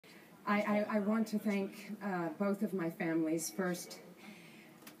I want to thank both of my families. First,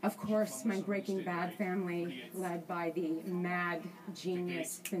 of course, my Breaking Bad family, led by the mad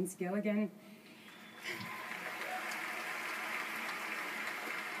genius Vince Gilligan.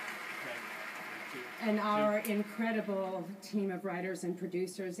 And our incredible team of writers and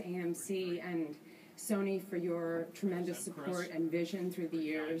producers, AMC and Sony, for your tremendous support and vision through the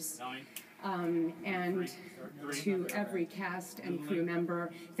years. And to every cast and crew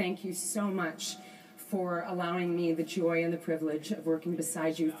member, thank you so much for allowing me the joy and the privilege of working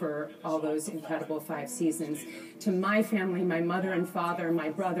beside you for all those incredible 5 seasons. To my family, my mother and father, my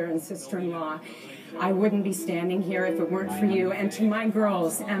brother and sister-in-law, I wouldn't be standing here if it weren't for you. And to my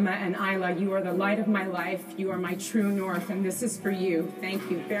girls, Emma and Isla, you are the light of my life. You are my true north, and this is for you.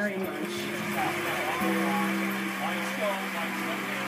 Thank you very much.